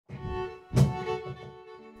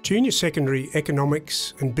Junior Secondary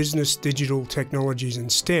Economics and Business Digital Technologies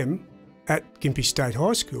and STEM at Gympie State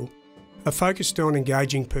High School are focused on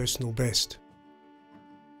engaging personal best.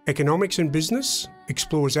 Economics and Business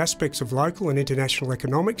explores aspects of local and international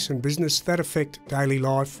economics and business that affect daily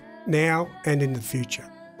life now and in the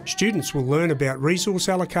future. Students will learn about resource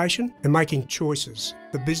allocation and making choices,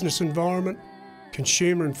 the business environment,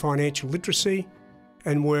 consumer and financial literacy,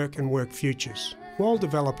 and work futures, while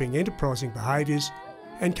developing enterprising behaviours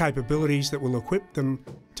and capabilities that will equip them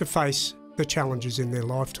to face the challenges in their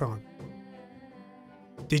lifetime.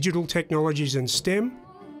 Digital Technologies and STEM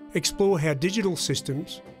explore how digital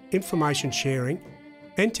systems, information sharing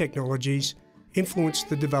and technologies influence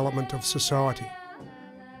the development of society.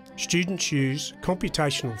 Students use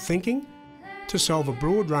computational thinking to solve a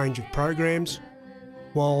broad range of programs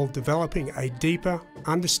while developing a deeper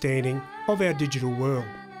understanding of our digital world.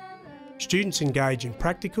 Students engage in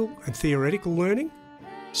practical and theoretical learning,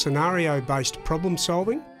 scenario-based problem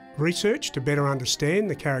solving, research to better understand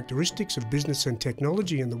the characteristics of business and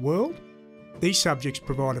technology in the world. These subjects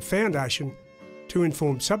provide a foundation to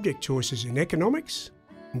inform subject choices in economics,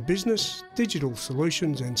 in business, digital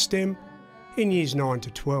solutions and STEM in years 9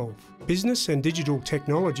 to 12. Business and digital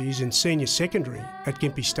technologies in senior secondary at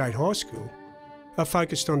Gympie State High School are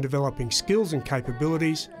focused on developing skills and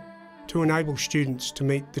capabilities to enable students to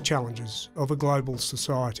meet the challenges of a global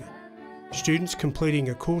society. Students completing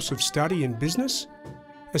a course of study in business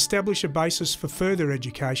establish a basis for further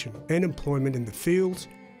education and employment in the fields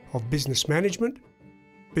of business management,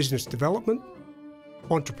 business development,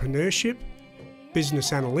 entrepreneurship,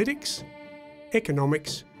 business analytics,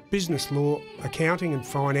 economics, business law, accounting and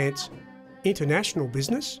finance, international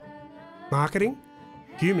business, marketing,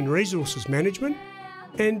 human resources management,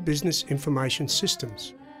 and business information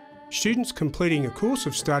systems. Students completing a course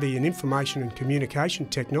of study in information and communication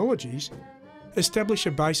technologies establish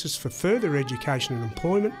a basis for further education and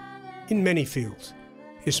employment in many fields,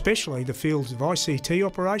 especially the fields of ICT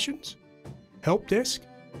operations, help desk,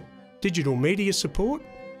 digital media support,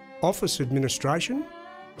 office administration,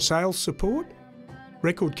 sales support,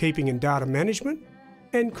 record keeping and data management,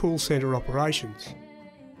 and call centre operations.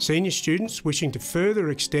 Senior students wishing to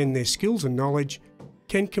further extend their skills and knowledge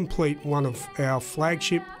can complete one of our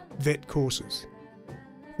flagship VET courses.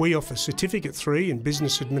 We offer Certificate 3 in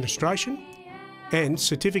Business Administration and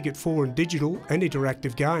Certificate 4 in Digital and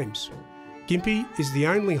Interactive Games. Gympie is the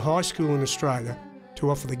only high school in Australia to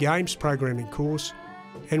offer the Games Programming course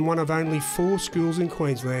and one of only 4 schools in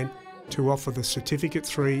Queensland to offer the Certificate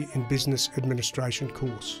 3 in Business Administration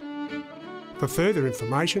course. For further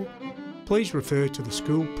information, please refer to the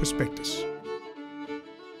school prospectus.